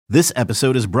This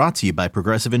episode is brought to you by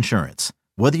Progressive Insurance.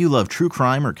 Whether you love true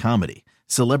crime or comedy,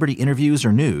 celebrity interviews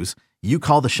or news, you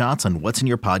call the shots on what's in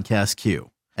your podcast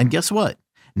queue. And guess what?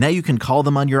 Now you can call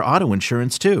them on your auto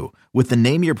insurance too with the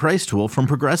Name Your Price tool from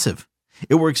Progressive.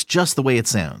 It works just the way it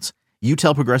sounds. You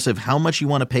tell Progressive how much you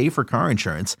want to pay for car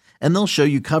insurance, and they'll show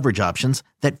you coverage options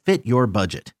that fit your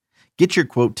budget. Get your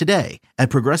quote today at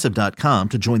Progressive.com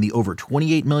to join the over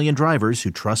 28 million drivers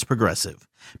who trust Progressive.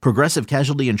 Progressive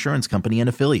Casualty Insurance Company and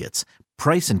Affiliates.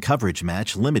 Price and coverage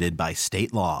match limited by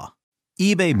state law.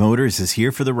 eBay Motors is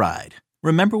here for the ride.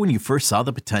 Remember when you first saw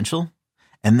the potential?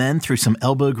 And then through some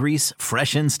elbow grease,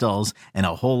 fresh installs, and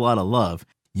a whole lot of love,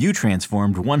 you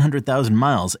transformed 100,000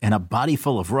 miles and a body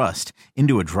full of rust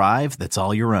into a drive that's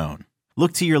all your own.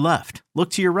 Look to your left.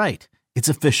 Look to your right. It's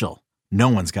official. No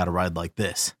one's got a ride like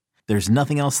this. There's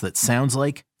nothing else that sounds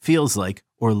like, feels like,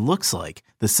 or looks like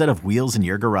the set of wheels in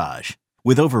your garage.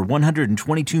 With over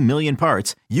 122 million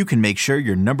parts, you can make sure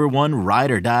your number one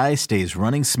ride or die stays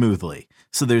running smoothly.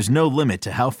 So there's no limit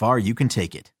to how far you can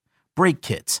take it. Brake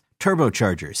kits,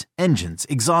 turbochargers, engines,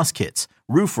 exhaust kits,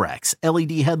 roof racks,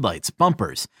 LED headlights,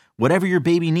 bumpers, whatever your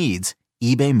baby needs,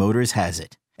 eBay Motors has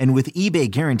it. And with eBay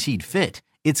Guaranteed Fit,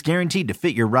 it's guaranteed to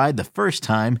fit your ride the first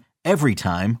time, every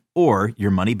time, or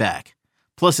your money back.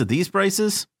 Plus, at these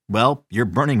prices, well, you're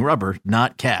burning rubber,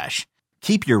 not cash.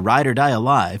 Keep your ride or die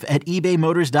alive at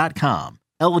ebaymotors.com.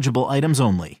 Eligible items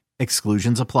only.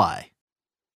 Exclusions apply.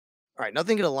 All right,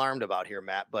 nothing to get alarmed about here,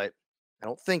 Matt, but I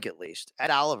don't think at least.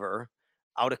 Ed Oliver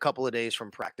out a couple of days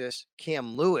from practice.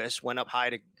 Cam Lewis went up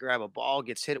high to grab a ball,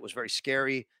 gets hit. It was very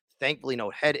scary. Thankfully, no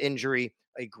head injury,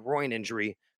 a groin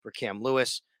injury for Cam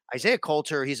Lewis. Isaiah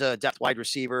Coulter, he's a depth wide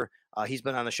receiver. He's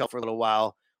been on the shelf for a little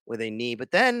while with a knee, but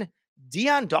then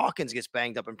Dion Dawkins gets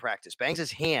banged up in practice, bangs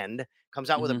his hand, comes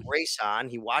out with a brace on.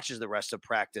 He watches the rest of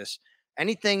practice.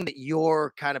 Anything that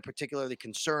you're kind of particularly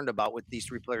concerned about with these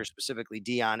three players, specifically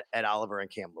Dion, Ed Oliver, and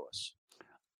Cam Lewis?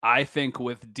 I think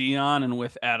with Dion and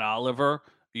with Ed Oliver,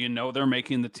 they're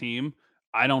making the team.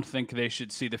 I don't think they should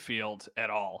see the field at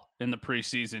all in the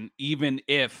preseason, even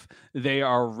if they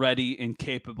are ready and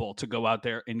capable to go out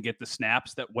there and get the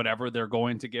snaps that whatever they're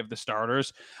going to give the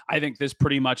starters. I think this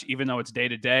pretty much, even though it's day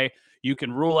to day, you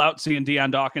can rule out seeing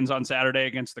Dion Dawkins on Saturday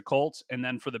against the Colts. And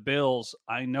then for the Bills,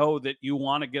 I know that you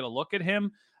want to get a look at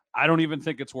him. I don't even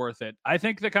think it's worth it. I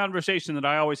think the conversation that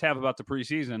I always have about the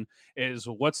preseason is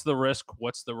what's the risk,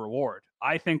 what's the reward?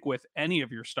 I think with any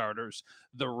of your starters,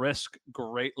 the risk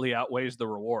greatly outweighs the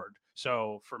reward.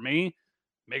 So for me,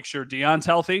 make sure Dion's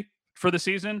healthy for the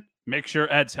season. Make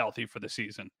sure Ed's healthy for the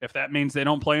season. If that means they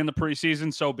don't play in the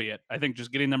preseason, so be it. I think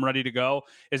just getting them ready to go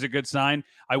is a good sign.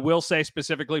 I will say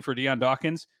specifically for Dion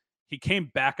Dawkins, he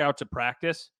came back out to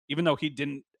practice, even though he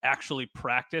didn't actually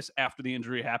practice after the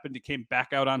injury happened. He came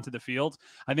back out onto the field.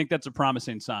 I think that's a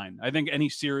promising sign. I think any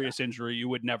serious injury, you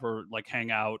would never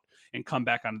hang out and come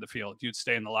back onto the field. You'd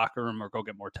stay in the locker room or go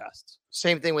get more tests.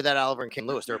 Same thing with Ed Oliver and Cam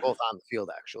Lewis. They're both on the field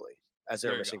actually as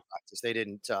they're missing practice. They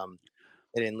didn't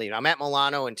leave. Now Matt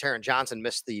Milano and Taron Johnson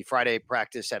missed the Friday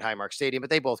practice at Highmark Stadium, but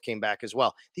they both came back as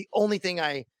well. The only thing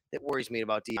that worries me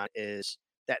about Dion is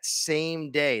that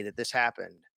same day that this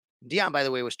happened. Dion, by the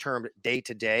way, was termed day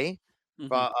to day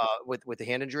with the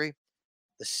hand injury.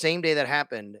 The same day that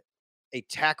happened, a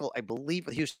tackle, I believe,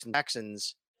 with the Houston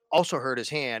Texans also hurt his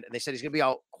hand, and they said he's going to be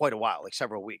out quite a while,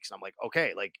 several weeks. And I'm like,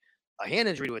 okay, a hand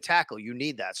injury to a tackle, you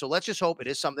need that. So let's just hope it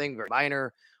is something very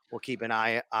minor. We'll keep an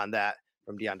eye on that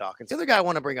from Dion Dawkins. The other guy I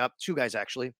want to bring up, two guys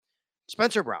actually,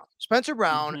 Spencer Brown. Spencer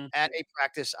Brown at a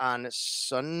practice on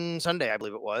Sunday, I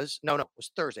believe it was. No, it was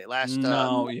Thursday. It was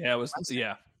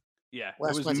Wednesday. Yeah,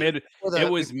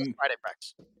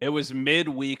 it was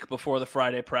midweek before the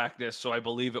Friday practice, so I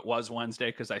believe it was Wednesday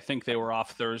because I think they were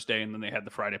off Thursday and then they had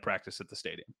the Friday practice at the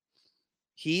stadium.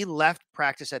 He left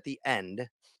practice at the end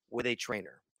with a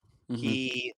trainer.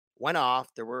 He went off.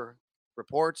 There were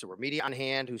reports, there were media on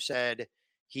hand who said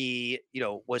he,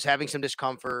 was having some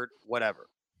discomfort, whatever.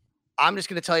 I'm just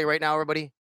going to tell you right now,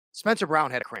 everybody, Spencer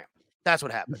Brown had a cramp. That's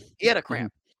what happened. He had a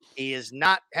cramp. He is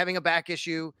not having a back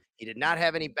issue. He did not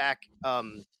have any back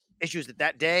issues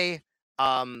that day.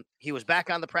 He was back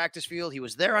on the practice field. He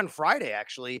was there on Friday,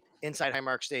 actually, inside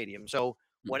Highmark Stadium. So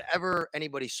whatever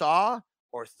anybody saw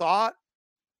or thought,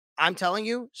 I'm telling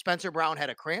you, Spencer Brown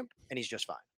had a cramp, and he's just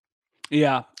fine.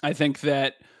 Yeah, I think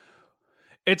that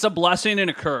it's a blessing and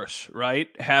a curse, right?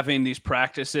 Having these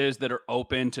practices that are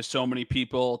open to so many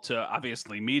people, to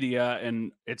obviously media,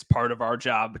 and it's part of our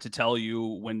job to tell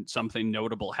you when something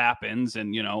notable happens.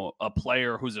 And, a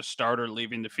player who's a starter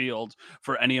leaving the field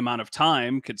for any amount of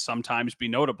time could sometimes be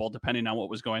notable depending on what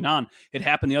was going on. It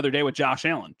happened the other day with Josh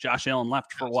Allen. Josh Allen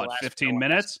left for 15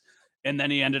 minutes? and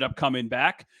then he ended up coming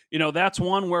back. That's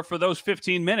one where for those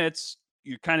 15 minutes,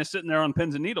 you're kind of sitting there on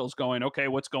pins and needles going, okay,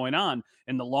 what's going on?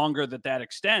 And the longer that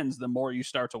extends, the more you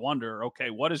start to wonder, okay,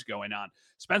 what is going on?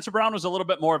 Spencer Brown was a little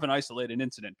bit more of an isolated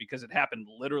incident because it happened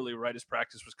literally right as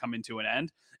practice was coming to an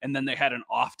end. And then they had an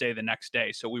off day the next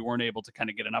day. So we weren't able to kind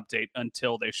of get an update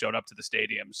until they showed up to the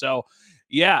stadium. So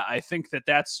yeah, I think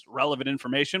that's relevant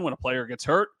information. When a player gets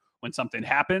hurt, when something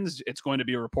happens, it's going to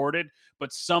be reported.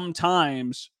 But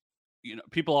sometimes,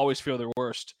 people always feel their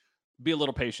worst. Be a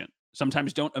little patient.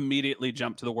 Sometimes don't immediately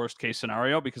jump to the worst case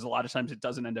scenario because a lot of times it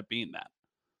doesn't end up being that.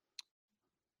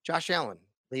 Josh Allen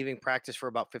leaving practice for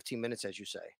about 15 minutes, as you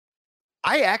say.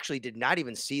 I actually did not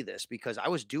even see this because I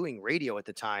was doing radio at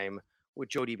the time with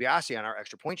Joe DiBiase on our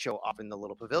Extra Point show up in the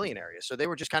little pavilion area. So they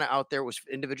were just kind of out there. It was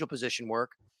individual position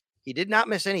work. He did not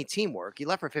miss any teamwork. He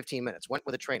left for 15 minutes, went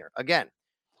with a trainer. Again,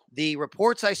 the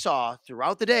reports I saw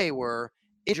throughout the day were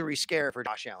injury scare for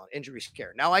Josh Allen, injury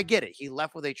scare. Now I get it. He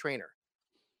left with a trainer.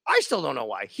 I still don't know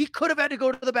why. He could have had to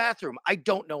go to the bathroom. I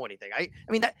don't know anything. I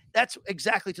mean, that's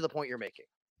exactly to the point you're making.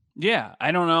 Yeah,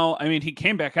 I don't know. I mean, he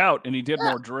came back out and he did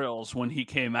more drills when he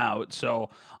came out.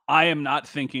 So I am not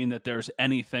thinking that there's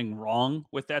anything wrong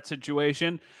with that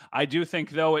situation. I do think,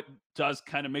 though, it does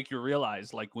kind of make you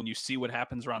realize, like, when you see what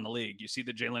happens around the league, you see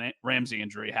the Jalen Ramsey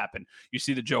injury happen, you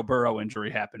see the Joe Burrow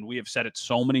injury happen. We have said it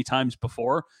so many times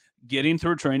before. Getting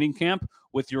through training camp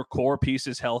with your core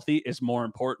pieces healthy is more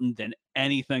important than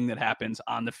anything that happens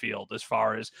on the field as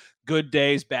far as good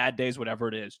days, bad days, whatever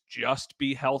it is. Just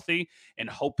be healthy and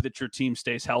hope that your team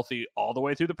stays healthy all the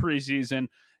way through the preseason.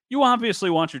 You obviously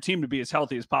want your team to be as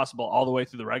healthy as possible all the way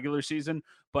through the regular season,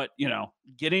 but,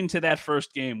 getting to that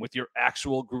first game with your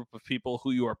actual group of people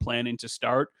who you are planning to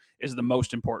start is the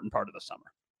most important part of the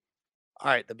summer.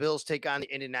 All right, the Bills take on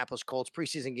the Indianapolis Colts,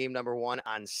 preseason game number 1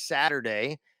 on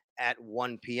Saturday at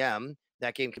 1 p.m.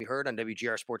 That game can be heard on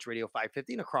WGR Sports Radio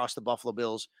 550 and across the Buffalo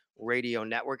Bills radio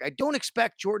network. I don't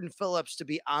expect Jordan Phillips to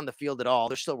be on the field at all.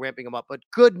 They're still ramping him up, but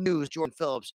good news, Jordan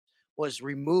Phillips was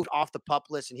removed off the PUP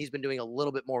list, and he's been doing a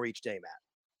little bit more each day, Matt.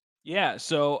 Yeah,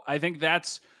 so I think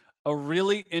that's a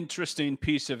really interesting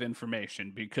piece of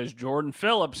information because Jordan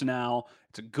Phillips now,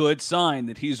 it's a good sign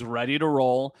that he's ready to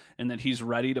roll and that he's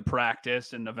ready to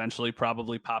practice and eventually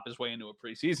probably pop his way into a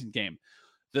preseason game.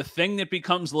 The thing that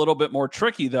becomes a little bit more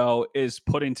tricky, though, is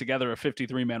putting together a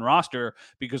 53-man roster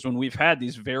because when we've had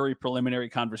these very preliminary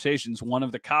conversations, one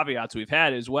of the caveats we've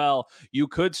had is, well, you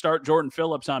could start Jordan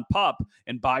Phillips on PUP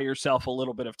and buy yourself a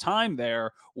little bit of time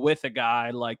there with a guy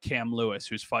like Cam Lewis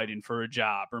who's fighting for a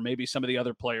job, or maybe some of the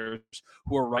other players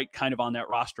who are right kind of on that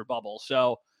roster bubble.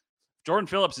 So Jordan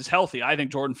Phillips is healthy. I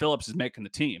think Jordan Phillips is making the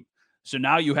team. So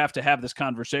now you have to have this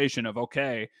conversation of,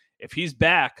 okay, if he's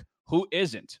back, who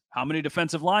isn't? How many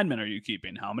defensive linemen are you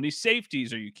keeping? How many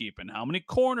safeties are you keeping? How many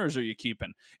corners are you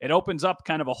keeping? It opens up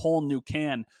kind of a whole new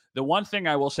can. The one thing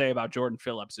I will say about Jordan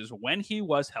Phillips is when he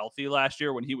was healthy last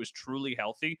year, when he was truly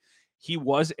healthy, he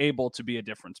was able to be a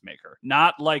difference maker.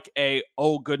 Not like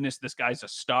oh goodness, this guy's a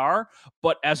star,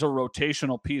 but as a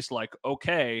rotational piece, like,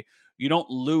 okay, you don't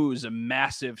lose a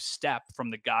massive step from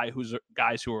the guys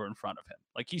who are in front of him.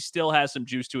 Like, he still has some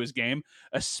juice to his game,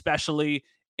 especially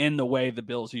in the way the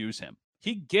Bills use him.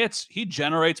 He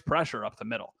generates pressure up the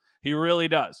middle. He really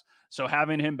does. So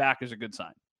having him back is a good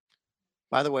sign.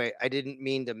 By the way, I didn't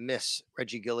mean to miss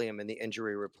Reggie Gilliam in the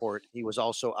injury report. He was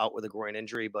also out with a groin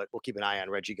injury, but we'll keep an eye on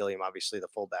Reggie Gilliam, obviously the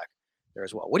fullback there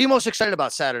as well. What are you most excited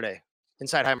about Saturday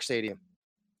inside Highmark Stadium?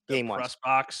 Press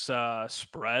box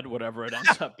spread, whatever it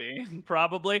ends up being,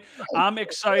 probably. I'm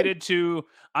excited to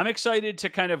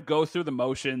kind of go through the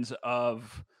motions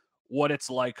of what it's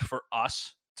like for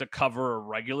us to cover a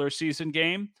regular season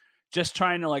game. Just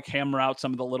trying to like hammer out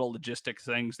some of the little logistic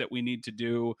things that we need to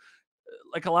do,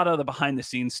 like a lot of the behind the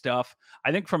scenes stuff.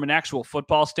 I think from an actual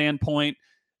football standpoint,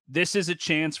 this is a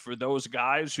chance for those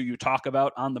guys who you talk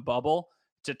about on the bubble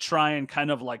to try and kind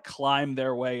of like climb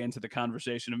their way into the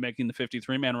conversation of making the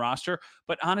 53-man roster.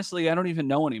 But honestly, I don't even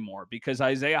know anymore because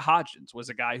Isaiah Hodgins was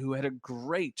a guy who had a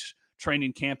great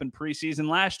training camp in preseason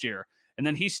last year. And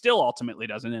then he still ultimately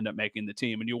doesn't end up making the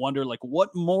team. And you wonder, like, what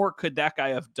more could that guy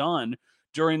have done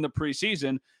during the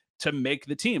preseason to make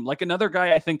the team? Like another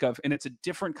guy I think of, and it's a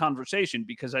different conversation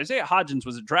because Isaiah Hodgins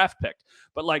was a draft pick,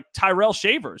 but like Tyrell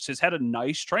Shavers has had a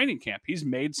nice training camp. He's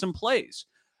made some plays.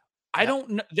 I don't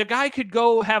know. The guy could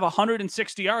go have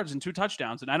 160 yards and 2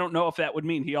 touchdowns, and I don't know if that would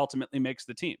mean he ultimately makes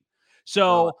the team.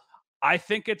 So I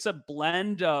think it's a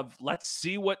blend of let's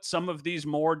see what some of these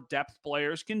more depth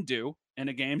players can do in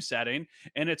a game setting,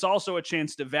 and it's also a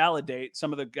chance to validate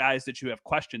some of the guys that you have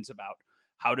questions about.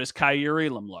 How does Kaiir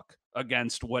Elam look?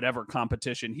 against whatever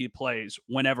competition he plays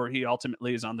whenever he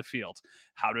ultimately is on the field?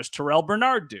 How does Terrell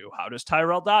Bernard do? How does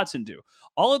Tyrell Dodson do?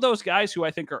 All of those guys who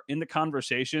I think are in the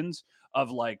conversations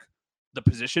of like the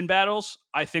position battles,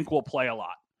 I think will play a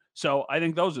lot. So I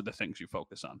think those are the things you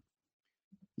focus on.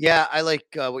 Yeah, I like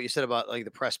what you said about like the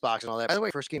press box and all that. By the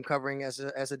way, first game covering as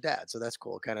a dad, so that's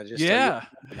cool. Kind of just Yeah.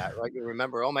 that, right? You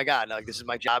remember, oh my God, like this is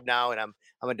my job now, and I'm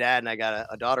a dad, and I got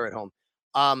a daughter at home.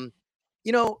 Um,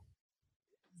 you know,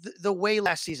 the way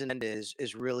last season ended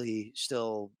is really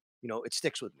still, it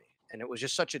sticks with me, and it was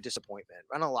just such a disappointment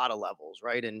on a lot of levels,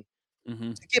 right? And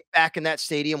Mm-hmm. to get back in that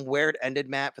stadium where it ended,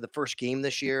 Matt, for the first game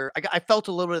this year, I felt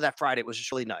a little bit of that Friday. It was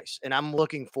just really nice, and I'm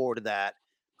looking forward to that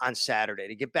on Saturday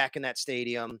to get back in that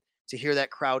stadium, to hear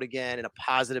that crowd again in a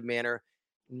positive manner.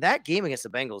 And that game against the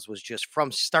Bengals was just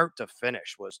from start to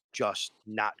finish was just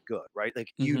not good, right?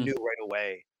 Like you Mm-hmm. knew right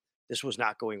away this was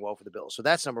not going well for the Bills. So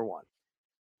that's number one.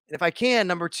 And if I can,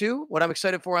 number two, what I'm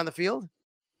excited for on the field,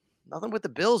 nothing with the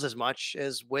Bills as much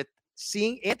as with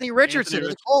seeing Anthony Richardson of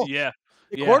the Colts, Yeah.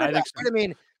 the Yeah, I quarterback. think so.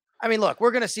 Right? I mean, look,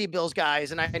 we're going to see Bills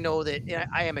guys, and I know that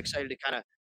I am excited to kind of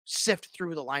sift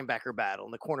through the linebacker battle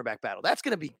and the cornerback battle. That's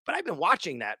going to be, but I've been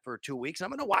watching that for 2 weeks. And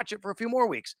I'm going to watch it for a few more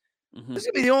weeks. Mm-hmm. This is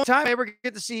going to be the only time I ever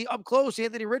get to see up close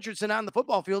Anthony Richardson on the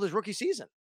football field his rookie season.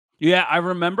 Yeah, I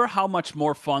remember how much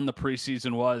more fun the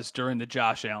preseason was during the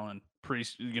Josh Allen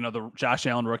the Josh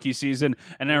Allen rookie season.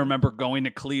 And I remember going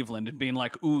to Cleveland and being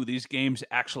like, ooh, these games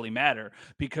actually matter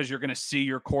because you're going to see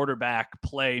your quarterback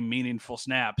play meaningful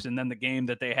snaps. And then the game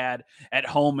that they had at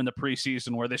home in the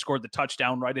preseason where they scored the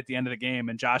touchdown right at the end of the game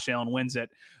and Josh Allen wins it.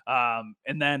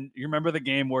 And then you remember the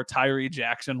game where Tyree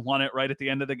Jackson won it right at the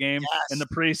end of the game in the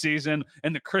preseason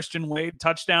and the Christian Wade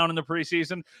touchdown in the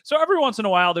preseason. So every once in a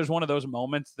while, there's one of those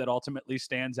moments that ultimately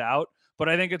stands out. But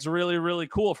I think it's really, really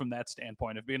cool from that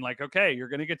standpoint of being like, okay, you're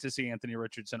going to get to see Anthony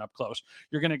Richardson up close.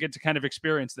 You're going to get to kind of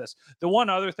experience this. The one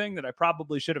other thing that I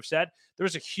probably should have said,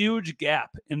 there's a huge gap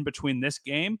in between this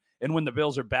game and when the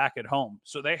Bills are back at home.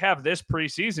 So they have this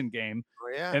preseason game,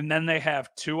 and then they have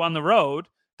 2 on the road.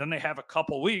 Then they have a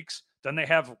couple weeks. Then they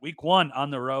have week 1 on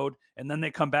the road, and then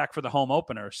they come back for the home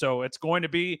opener. So it's going to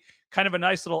be kind of a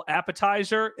nice little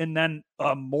appetizer and then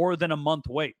more than a month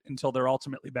wait until they're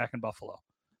ultimately back in Buffalo.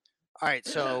 All right,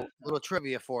 so a little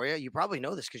trivia for you. You probably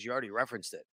know this because you already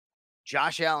referenced it.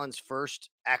 Josh Allen's first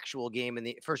game in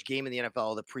the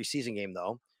NFL, the preseason game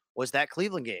though, was that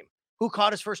Cleveland game. Who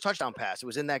caught his first touchdown pass? It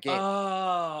was in that game.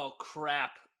 Oh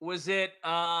crap! Was it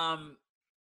Ray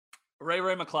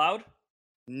McLeod?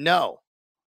 No,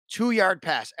 2-yard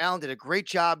pass. Allen did a great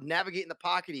job navigating the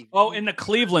pocket. In the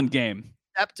Cleveland game.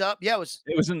 Stepped up. Yeah, it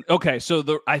was in okay.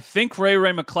 So I think Ray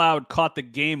McLeod caught the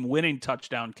game-winning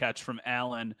touchdown catch from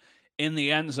Allen in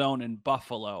the end zone in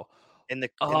Buffalo. In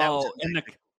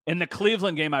the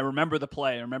Cleveland game, I remember the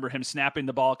play. I remember him snapping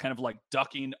the ball, kind of like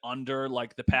ducking under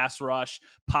like the pass rush,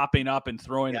 popping up and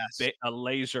throwing a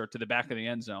laser to the back of the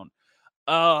end zone.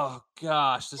 Oh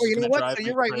gosh, this is going to drive me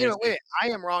You're right. crazy. Wait, I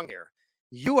am wrong here.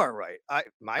 You are right.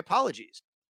 My apologies.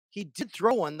 He did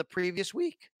throw one the previous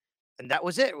week, and that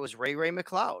was it. It was Ray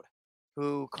McLeod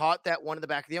who caught that one in the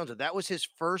back of the end zone. That was his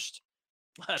first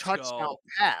touchdown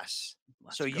pass.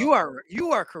 You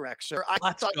are correct, sir. I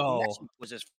thought next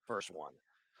was his first one.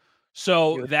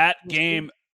 So that game,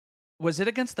 was it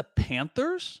against the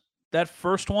Panthers? That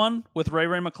first one with Ray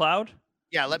McLeod?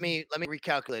 Yeah, let me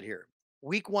recalculate here.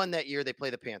 Week 1 that year, they play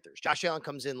the Panthers. Josh Allen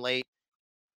comes in late.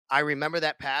 I remember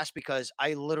that pass because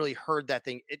I literally heard that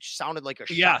thing. It sounded like a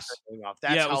shot going off.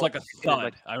 It was like a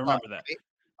thud. I remember that. Right?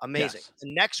 Amazing. Yes.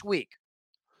 The next week,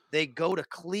 they go to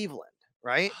Cleveland,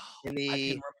 right?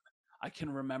 I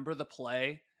can remember the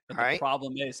play. And the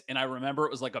problem is, and I remember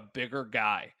it was like a bigger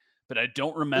guy, but I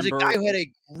don't remember. There's a guy who had a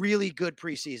really good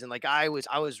preseason. Like I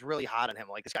was really hot on him.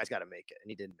 Like this guy's got to make it, and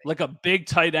he didn't make it. Like a big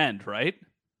tight end, right?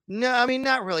 No, I mean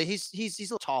not really. He's a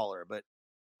little taller, but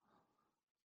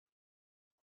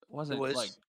it was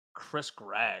like Chris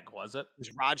Gregg, was it? It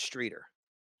was Rod Streeter.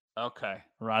 Okay,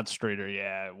 Rod Streeter.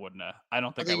 Yeah, it wouldn't have. I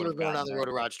don't think I would have going down the road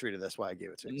to Rod Streeter. That's why I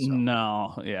gave it to you. So.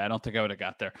 No, yeah, I don't think I would have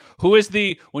got there. Who is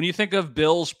when you think of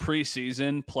Bills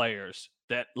preseason players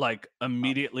that like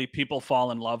immediately people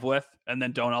fall in love with and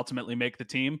then don't ultimately make the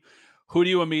team? Who do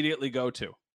you immediately go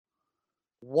to?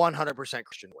 100%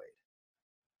 Christian Wade.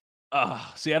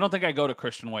 See, I don't think I go to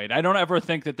Christian Wade. I don't ever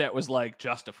think that was like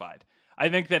justified. I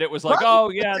think that it was like, oh,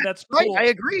 yeah, that's cool. Right. I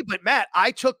agree. But, Matt,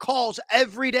 I took calls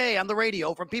every day on the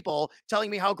radio from people telling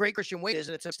me how great Christian Wade is,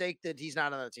 and it's a mistake that he's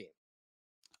not on the team.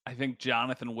 I think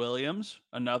Jonathan Williams,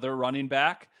 another running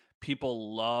back.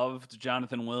 People loved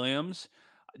Jonathan Williams.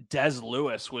 Des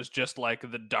Lewis was just like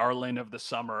the darling of the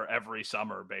summer every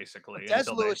summer, basically. Des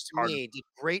Until they Lewis to me did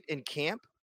great in camp.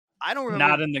 I don't remember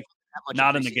not in the that much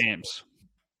not in in the preseason. games.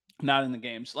 Not in the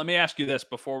games. Let me ask you this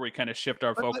before we kind of shift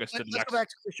our focus to the Let's next. go back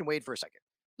to Christian Wade for a second.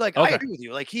 Like, I Okay. agree with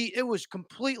you. Like, it was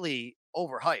completely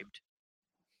overhyped.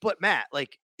 But Matt,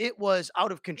 like, it was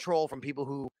out of control from people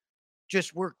who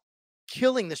just were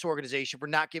killing this organization for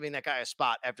not giving that guy a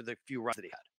spot after the few runs that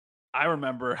he had. I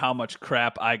remember how much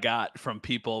crap I got from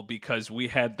people because we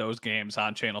had those games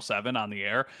on Channel 7 on the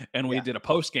air and we did a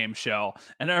post-game show.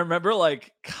 And I remember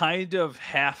like kind of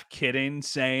half kidding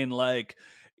saying like,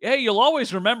 hey, you'll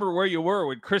always remember where you were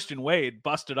when Christian Wade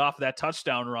busted off that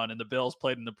touchdown run and the Bills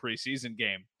played in the preseason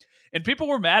game. And people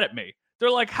were mad at me. They're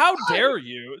like, how dare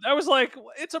you? I was like,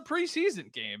 it's a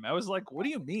preseason game. I was like, what do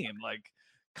you mean? Like,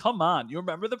 come on. You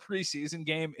remember the preseason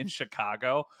game in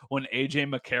Chicago when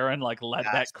AJ McCarron like led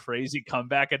that crazy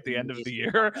comeback at the end of the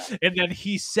year? And then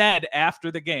he said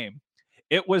after the game,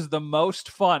 it was the most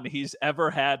fun he's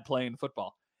ever had playing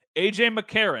football. AJ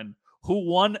McCarron, who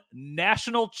won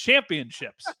national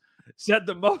championships, said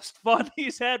the most fun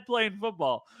he's had playing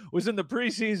football was in the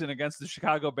preseason against the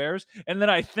Chicago Bears. And then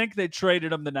I think they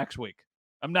traded him the next week.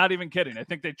 I'm not even kidding. I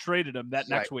think they traded him that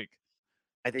next week.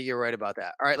 I think you're right about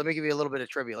that. All right, let me give you a little bit of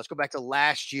trivia. Let's go back to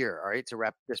last year, all right, to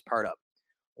wrap this part up.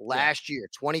 Last year,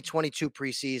 2022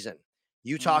 preseason.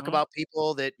 You talk about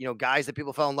people that, guys that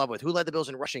people fell in love with. Who led the Bills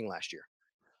in rushing last year?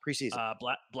 Preseason.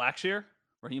 Blackshear?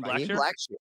 Raheem Raheem Blackshear?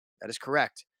 Blackshear. That is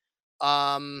correct.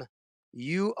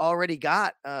 You already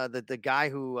got the guy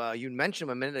who you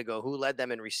mentioned a minute ago who led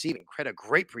them in receiving. Had a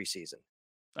great preseason.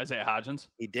 Isaiah Hodgins?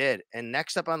 He did. And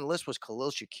next up on the list was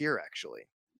Khalil Shakir, actually.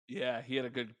 Yeah, he had a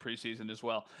good preseason as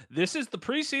well. The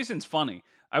preseason's funny.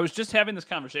 I was just having this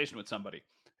conversation with somebody.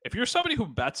 If you're somebody who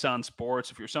bets on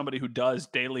sports, if you're somebody who does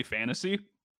daily fantasy,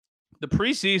 the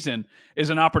preseason is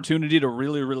an opportunity to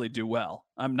really, really do well.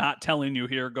 I'm not telling you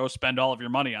here, go spend all of your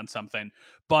money on something.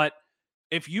 But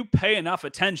if you pay enough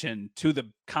attention to the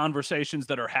conversations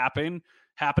that are happening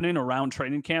around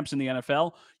training camps in the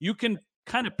NFL, you can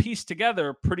kind of piece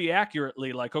together pretty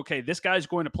accurately, like, okay, this guy's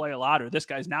going to play a lot or this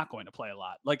guy's not going to play a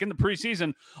lot. Like in the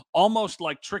preseason, almost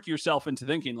like trick yourself into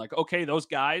thinking like, okay, those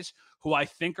guys who I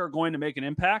think are going to make an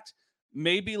impact,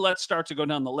 maybe let's start to go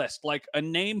down the list. Like a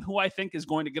name who I think is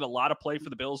going to get a lot of play for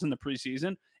the Bills in the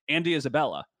preseason, Andy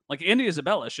Isabella. Like Andy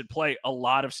Isabella should play a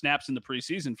lot of snaps in the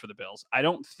preseason for the Bills. I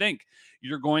don't think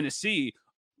you're going to see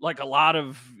like a lot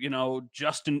of,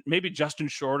 maybe Justin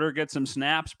Shorter gets some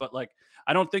snaps, but like,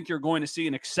 I don't think you're going to see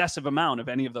an excessive amount of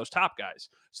any of those top guys.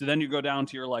 So then you go down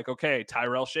to your like, okay,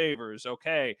 Tyrell Shavers,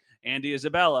 okay, Andy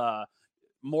Isabella,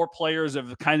 more players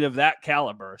of kind of that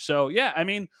caliber. So yeah, I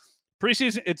mean,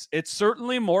 preseason, it's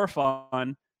certainly more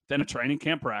fun than a training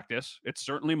camp practice. It's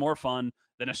certainly more fun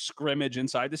than a scrimmage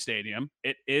inside the stadium.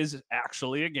 It is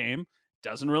actually a game.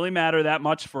 Doesn't really matter that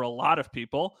much for a lot of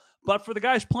people, but for the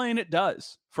guys playing, it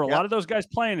does. For a lot of those guys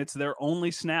playing, it's their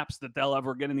only snaps that they'll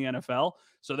ever get in the NFL,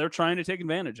 so they're trying to take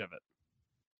advantage of it.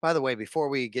 By the way, before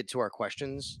we get to our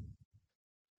questions,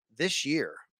 this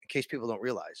year, in case people don't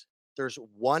realize, there's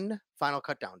one final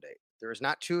cutdown date. There is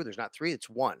not two, there's not three, it's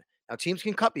one. Now, teams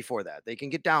can cut before that. They can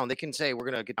get down. They can say, we're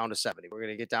going to get down to 70. We're going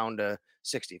to get down to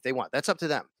 60 if they want. That's up to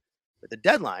them. But the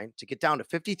deadline to get down to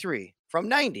 53 from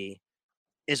 90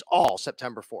 is all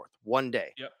September 4th, one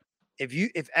day. Yep.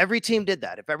 If every team did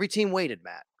that, if every team waited,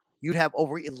 Matt, you'd have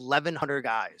over 1,100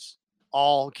 guys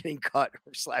all getting cut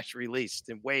or / released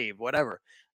and waived, whatever,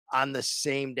 on the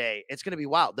same day. It's going to be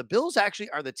wild. The Bills actually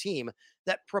are the team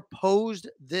that proposed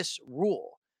this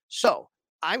rule. So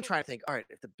I'm trying to think, all right,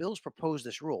 if the Bills proposed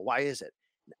this rule, why is it?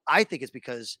 I think it's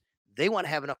because they want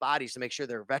to have enough bodies to make sure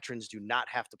their veterans do not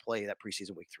have to play that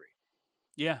preseason week 3.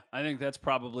 Yeah, I think that's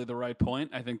probably the right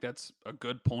point. I think that's a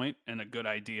good point and a good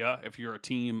idea. If you're a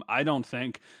team, I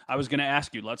was going to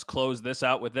ask you, let's close this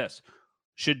out with this.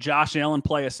 Should Josh Allen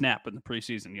play a snap in the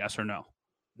preseason? Yes or no?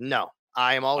 No,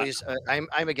 I am always,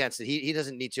 I'm against it. He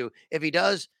doesn't need to. If he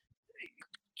does,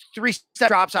 3 step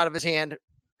drops out of his hand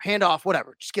off,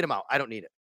 whatever, just get him out. I don't need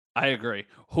it. I agree.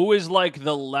 Who is like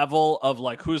the level of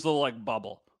like, who's the like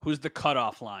bubble? Who's the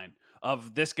cutoff line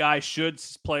of this guy should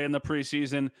play in the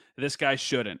preseason, this guy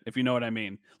shouldn't, if you know what I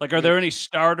mean? Like, are there any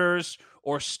starters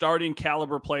or starting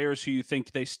caliber players who you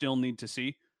think they still need to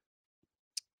see?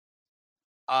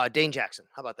 Dane Jackson.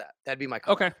 How about that? That'd be my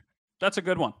call. Okay. That's a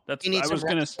good one. I was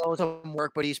going to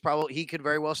work, but he could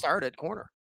very well start at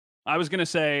corner. I was going to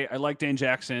say, I like Dane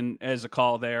Jackson as a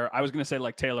call there. I was going to say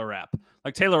like Taylor Rapp.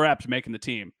 Like Taylor Rapp's making the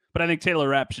team, but I think Taylor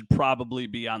Rapp should probably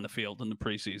be on the field in the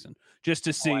preseason just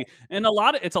to see. And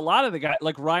it's a lot of the guys,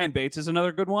 like Ryan Bates is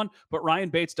another good one, but Ryan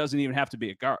Bates doesn't even have to be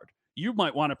a guard. you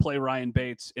might want to play Ryan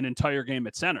Bates an entire game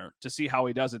at center to see how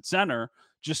he does at center,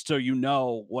 just so you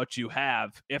know what you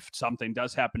have if something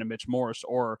does happen to Mitch Morse,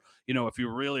 or, if you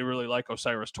really, really like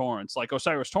Osiris Torrance. Like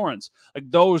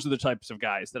those are the types of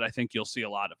guys that I think you'll see a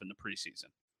lot of in the preseason.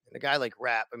 And a guy like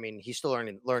Rapp, I mean, he's still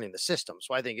learning the system.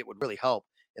 So I think it would really help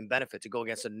and benefit to go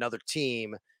against another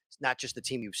team. It's not just the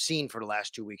team you've seen for the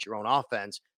last 2 weeks, your own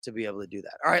offense, to be able to do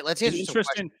that. All right, let's answer some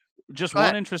questions. Just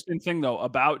one interesting thing, though,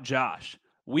 about Josh.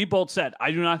 We both said,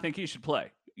 I do not think he should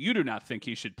play. You do not think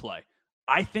he should play.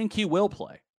 I think he will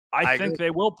play. I think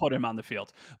they will put him on the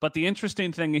field. But the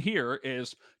interesting thing here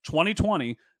is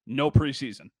 2020, no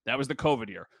preseason. That was the COVID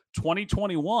year.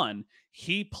 2021,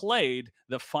 he played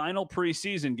the final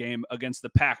preseason game against the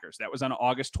Packers. That was on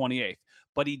August 28th.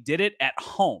 But he did it at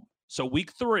home. So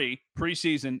week 3,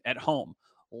 preseason at home.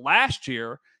 Last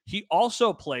year, he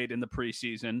also played in the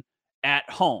preseason at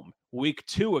home, week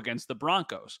 2 against the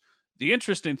Broncos. The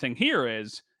interesting thing here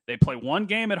is they play one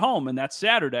game at home, and that's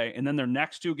Saturday, and then their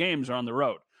next 2 games are on the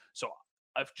road. So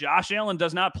if Josh Allen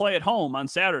does not play at home on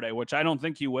Saturday, which I don't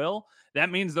think he will, that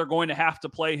means they're going to have to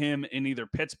play him in either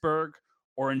Pittsburgh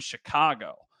or in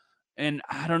Chicago. And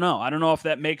I don't know. I don't know if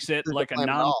that makes it like a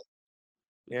non.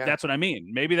 Yeah. That's what I mean.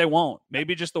 Maybe they won't.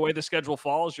 Maybe just the way the schedule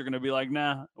falls, you're going to be like,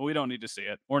 nah, we don't need to see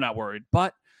it. We're not worried.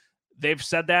 But they've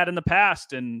said that in the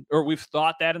past, or we've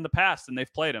thought that in the past, and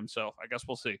they've played him. So I guess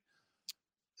we'll see.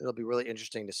 It'll be really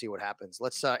interesting to see what happens.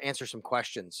 Let's answer some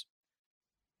questions.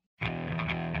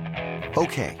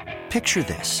 Okay, picture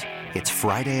this. It's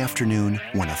Friday afternoon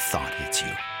when a thought hits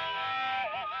you.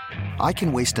 I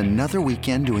can waste another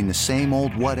weekend doing the same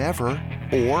old whatever,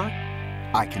 or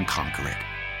I can conquer it.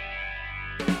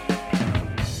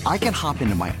 I can hop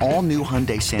into my all-new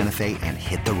Hyundai Santa Fe and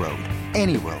hit the road.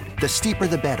 Any road. The steeper,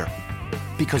 the better.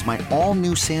 Because my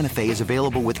all-new Santa Fe is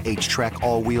available with H-Track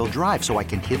all-wheel drive, so I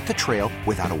can hit the trail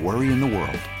without a worry in the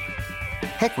world.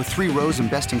 Heck, with 3 rows and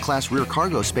best-in-class rear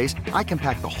cargo space, I can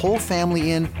pack the whole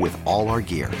family in with all our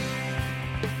gear.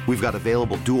 We've got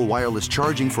available dual wireless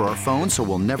charging for our phones, so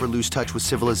we'll never lose touch with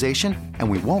civilization, and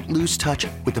we won't lose touch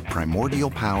with the primordial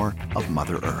power of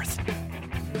Mother Earth.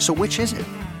 So which is it?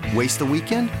 Waste the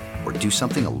weekend or do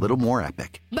something a little more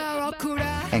epic?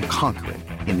 And conquer it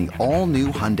in the all-new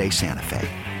Hyundai Santa Fe.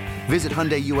 Visit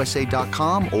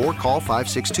HyundaiUSA.com or call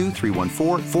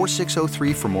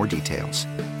 562-314-4603 for more details.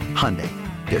 Hyundai,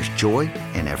 there's joy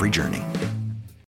in every journey.